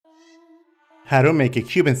How to make a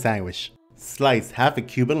Cuban sandwich. Slice half a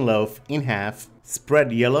Cuban loaf in half.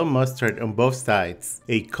 Spread yellow mustard on both sides.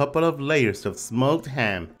 A couple of layers of smoked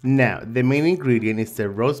ham. Now, the main ingredient is the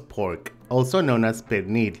roast pork, also known as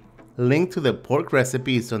pernil. Link to the pork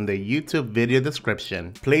recipe is on the YouTube video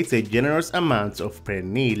description. Place a generous amount of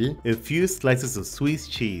pernil, a few slices of Swiss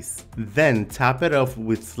cheese. Then top it off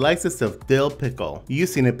with slices of dill pickle.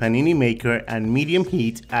 Using a panini maker and medium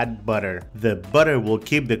heat, add butter. The butter will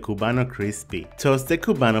keep the Cubano crispy. Toast the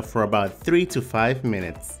Cubano for about 3 to 5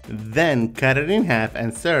 minutes. Then cut it in half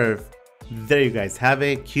and serve. There you guys have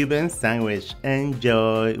it, Cuban sandwich.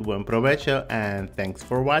 Enjoy, buen provecho, and thanks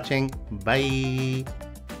for watching. Bye!